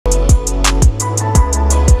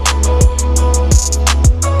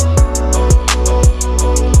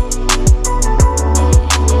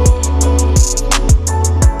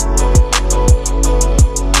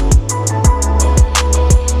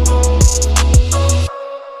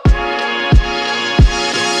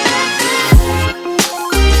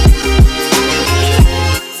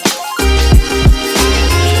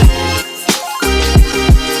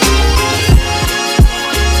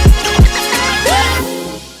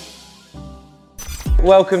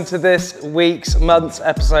Welcome to this month's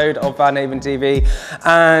episode of Van Haven TV,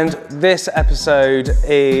 and this episode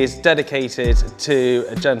is dedicated to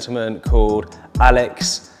a gentleman called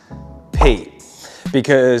Alex P,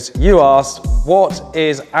 because you asked what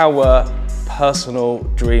is our personal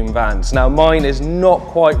dream vans. Now mine is not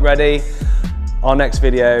quite ready. Our next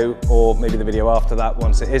video, or maybe the video after that,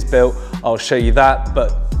 once it is built, I'll show you that,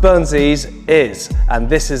 but Burnsy's is, and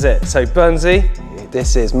this is it. So Burnsy.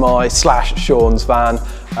 This is my / Sean's van.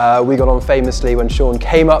 We got on famously when Sean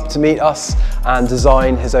came up to meet us and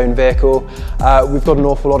design his own vehicle. We've got an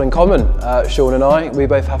awful lot in common, Sean and I. We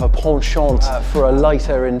both have a penchant for a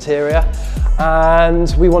lighter interior,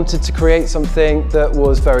 and we wanted to create something that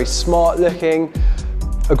was very smart looking,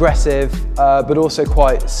 aggressive, but also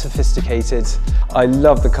quite sophisticated. I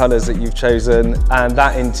love the colours that you've chosen, and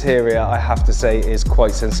that interior, I have to say, is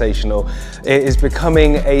quite sensational. It is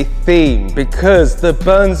becoming a theme because the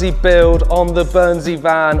Burnsy build on the Burnsy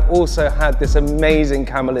van also had this amazing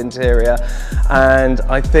camel interior, and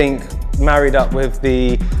I think married up with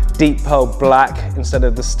the deep pearl black instead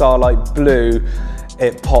of the starlight blue,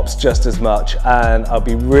 it pops just as much, and I'll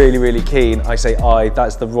be really, really keen. I say I,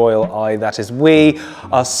 that's the royal I, that is we,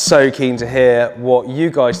 are so keen to hear what you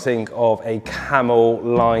guys think of a camel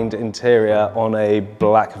lined interior on a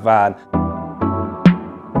black van.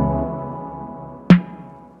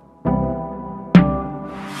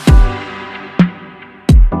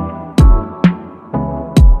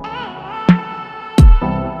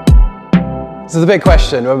 So the big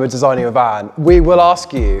question when we're designing a van, we will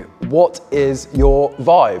ask you, what is your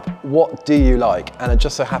vibe? What do you like? And it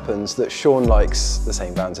just so happens that Sean likes the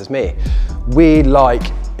same vans as me. We like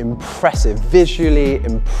impressive, visually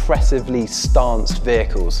impressively stanced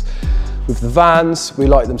vehicles. With the vans, we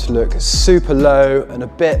like them to look super low and a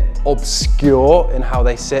bit obscure in how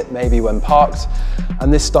they sit, maybe when parked.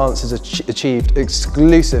 And this stance is achieved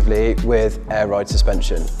exclusively with air ride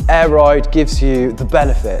suspension. Air ride gives you the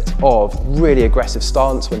benefit of really aggressive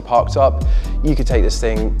stance when parked up. You could take this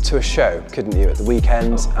thing to a show, couldn't you, at the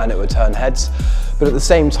weekends, and it would turn heads. But at the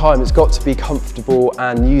same time, it's got to be comfortable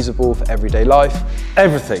and usable for everyday life.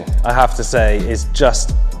 Everything, I have to say, is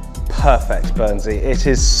just perfect, Burnsy. It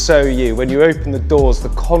is so you. When you open the doors, the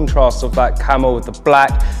contrast of that camel with the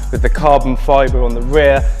black, with the carbon fibre on the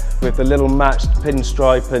rear, with the little matched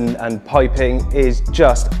pinstripe and piping is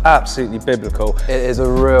just absolutely biblical. It is a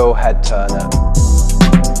real head turner.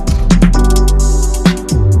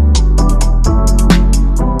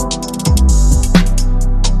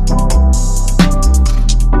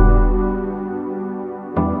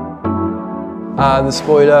 And the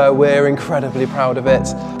spoiler, we're incredibly proud of it.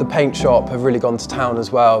 The paint shop have really gone to town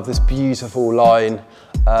as well. This beautiful line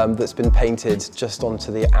that's been painted just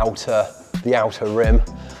onto the outer rim.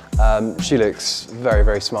 She looks very,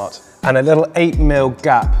 very smart. And a little 8mm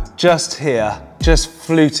gap just here, just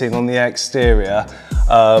fluting on the exterior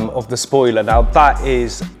of the spoiler. Now that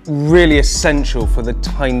is really essential for the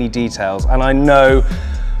tiny details. And I know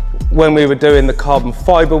when we were doing the carbon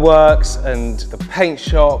fibre works and the paint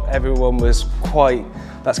shop, everyone was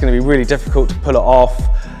that's going to be really difficult to pull it off.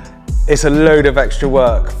 It's a load of extra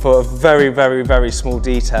work for a very, very, very small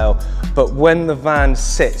detail. But when the van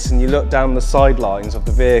sits and you look down the sidelines of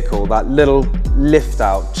the vehicle, that little lift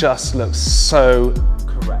out just looks so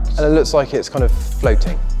correct. And it looks like it's kind of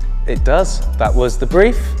floating. It does. That was the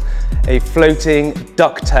brief. A floating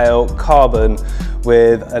ducktail carbon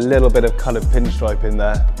with a little bit of coloured pinstripe in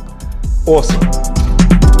there. Awesome.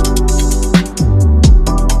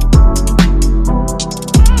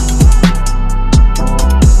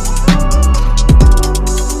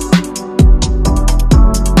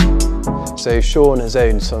 So Sean has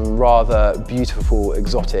owned some rather beautiful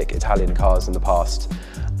exotic Italian cars in the past,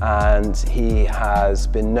 and he has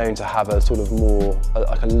been known to have a sort of more,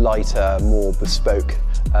 like a lighter, more bespoke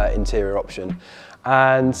interior option.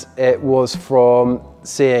 And it was from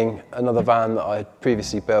seeing another van that I had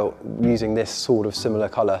previously built using this sort of similar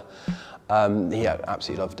colour. He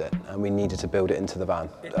absolutely loved it, and we needed to build it into the van.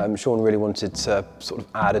 Sean really wanted to sort of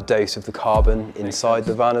add a dose of the carbon inside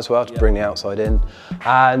the van as well to bring the outside in.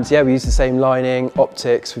 And yeah, we used the same lining,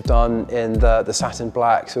 optics we've done in the satin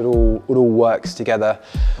black, so it all works together.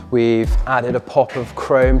 We've added a pop of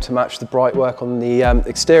chrome to match the bright work on the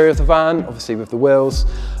exterior of the van, obviously with the wheels.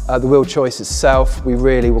 The wheel choice itself, we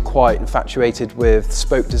really were quite infatuated with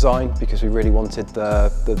spoke design because we really wanted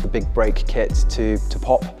the big brake kit to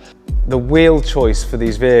pop. The wheel choice for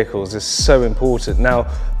these vehicles is so important.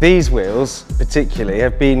 Now, these wheels particularly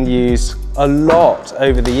have been used a lot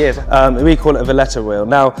over the years. We call it a Valletta wheel.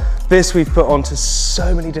 Now, this we've put onto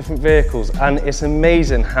so many different vehicles, and it's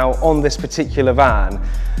amazing how on this particular van,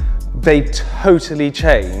 they totally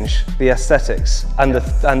change the aesthetics and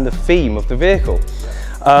the theme of the vehicle.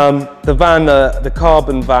 The van, the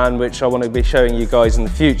carbon van, which I want to be showing you guys in the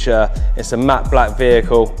future, it's a matte black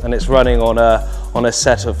vehicle and it's running on a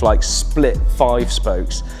set of like split 5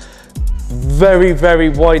 spokes. Very, very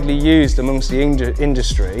widely used amongst the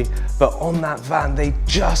industry, but on that van they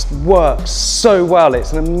just work so well.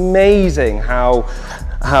 It's amazing how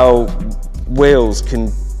wheels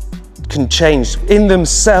can change in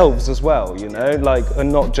themselves as well, you know, like,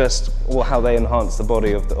 and not just how they enhance the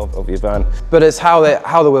body of your van. But it's how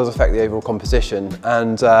the wheels affect the overall composition,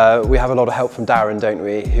 and we have a lot of help from Darren, don't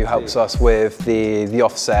we, who helps us with the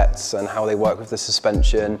offsets and how they work with the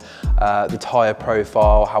suspension, the tyre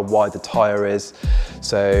profile, how wide the tyre is.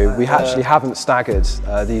 So we actually haven't staggered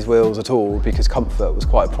these wheels at all because comfort was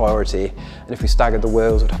quite a priority, and if we staggered the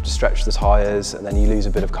wheels we'd have to stretch the tyres and then you lose a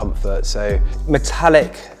bit of comfort. So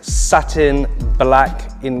metallic satin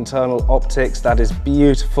black internal optics, that is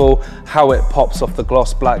beautiful. How it pops off the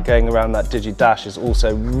gloss black going around that digi dash is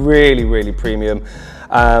also really, really premium.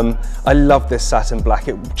 I love this satin black,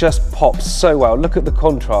 it just pops so well. Look at the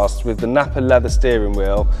contrast with the Napa leather steering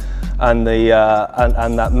wheel and the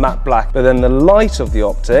and that matte black, but then the light of the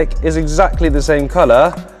optic is exactly the same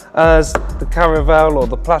colour as the Caravelle or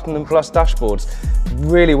the Platinum Plus dashboards.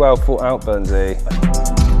 Really well thought out, Bernsey.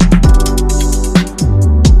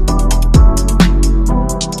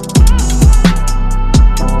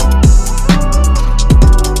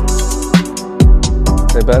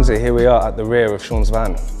 So Bernsey, here we are at the rear of Sean's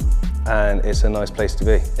van, and it's a nice place to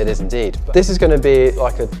be. It is indeed. This is going to be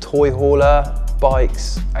like a toy hauler,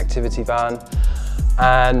 bikes, activity van,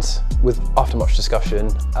 and after much discussion,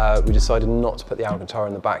 we decided not to put the Alcantara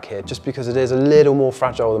in the back here, just because it is a little more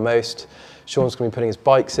fragile than most. Sean's going to be putting his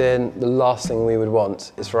bikes in. The last thing we would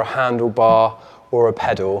want is for a handlebar or a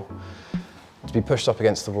pedal to be pushed up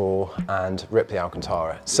against the wall and rip the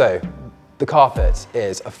Alcantara. So the carpet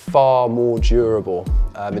is a far more durable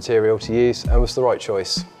material to use and was the right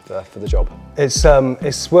choice for the job.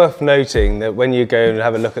 It's worth noting that when you go and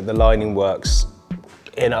have a look at the lining works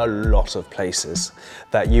in a lot of places,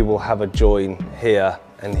 that you will have a join here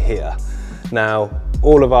and here. Now,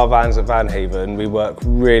 all of our vans at Van Haven, we work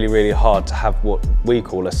really, really hard to have what we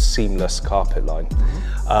call a seamless carpet line.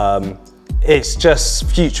 It's just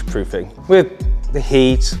future-proofing. With the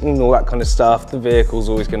heat and all that kind of stuff, the vehicle's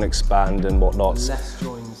always going to expand and whatnot. Less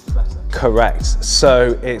joins, the better. Correct.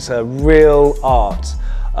 So it's a real art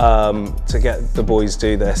to get the boys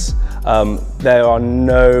do this. There are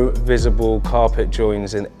no visible carpet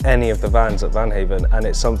joins in any of the vans at Van Haven, and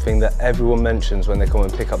it's something that everyone mentions when they come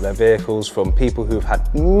and pick up their vehicles from people who've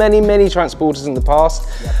had many, many transporters in the past.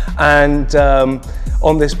 Yep. And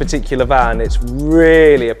on this particular van, it's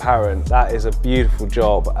really apparent. That is a beautiful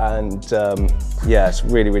job, and yeah, it's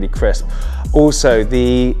really, really crisp. Also,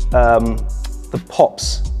 the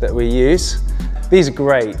pops that we use, these are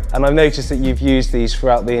great, and I've noticed that you've used these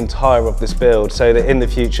throughout the entire of this build, so that in the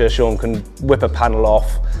future Sean can whip a panel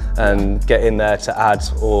off and get in there to add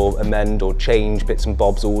or amend or change bits and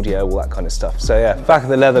bobs, audio, all that kind of stuff. So yeah, back of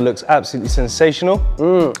the leather looks absolutely sensational.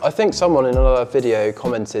 I think someone in another video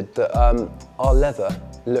commented that our leather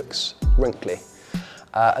looks wrinkly.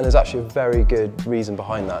 And there's actually a very good reason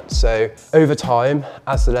behind that. So over time,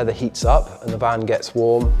 as the leather heats up and the van gets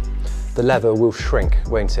warm, the leather will shrink,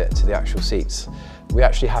 won't it, to the actual seats. We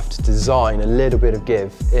actually have to design a little bit of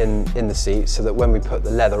give in the seat so that when we put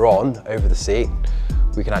the leather on over the seat,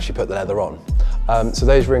 we can actually put the leather on. So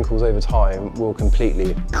those wrinkles over time will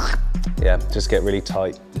completely, yeah, just get really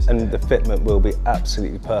tight, and the fitment will be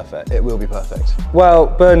absolutely perfect. It will be perfect. Well,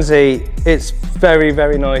 Bernsey, it's very,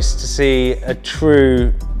 very nice to see a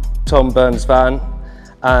true Tom Burns van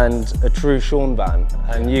and a true Sean van,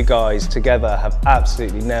 and you guys together have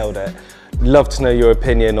absolutely nailed it. Love to know your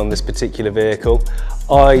opinion on this particular vehicle.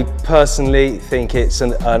 I personally think it's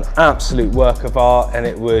an absolute work of art, and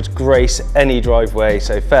it would grace any driveway,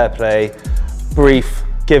 so fair play. Brief,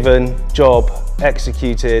 given, job,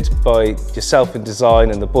 executed by yourself in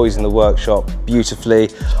design and the boys in the workshop beautifully.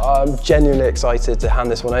 I'm genuinely excited to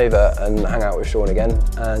hand this one over and hang out with Sean again,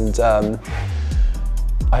 and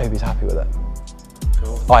I hope he's happy with it.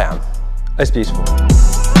 Cool. I am. It's beautiful.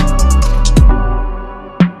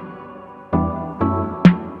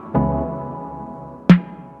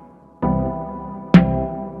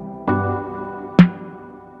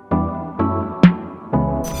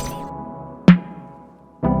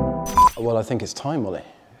 Well, I think it's time, Ollie,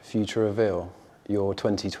 for you to reveal your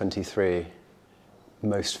 2023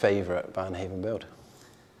 most favourite Van Haven build.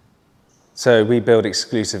 So we build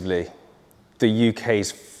exclusively the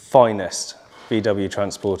UK's finest VW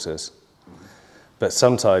transporters. but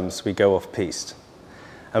sometimes we go off piste.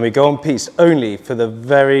 And we go on piste only for the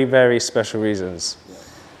very, very special reasons.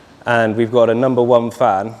 And we've got a #1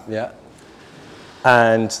 fan. Yeah.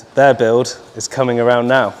 And their build is coming around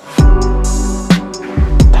now.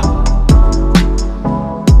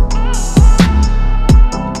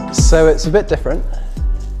 So it's a bit different.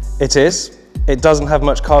 It is. It doesn't have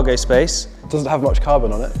much cargo space. Doesn't have much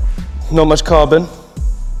carbon on it. Not much carbon.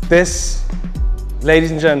 This,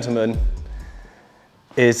 ladies and gentlemen,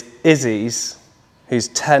 is Izzy's, who's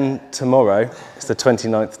 10 tomorrow. It's the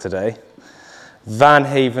 29th today. Van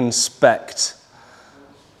Haven spec'd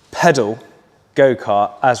pedal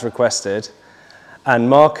go-kart as requested. And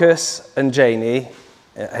Marcus and Janie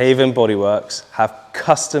at Haven Bodyworks have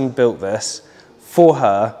custom built this for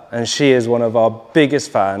her, and she is one of our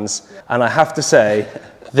biggest fans. And I have to say,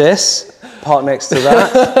 this, part next to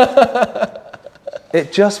that,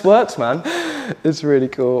 it just works, man. It's really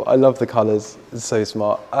cool. I love the colours. It's so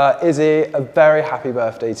smart. Izzy, a very happy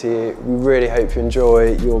birthday to you. We really hope you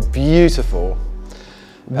enjoy your beautiful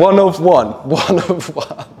one of one Van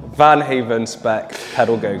Haven Van Haven spec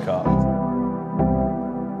pedal go-kart.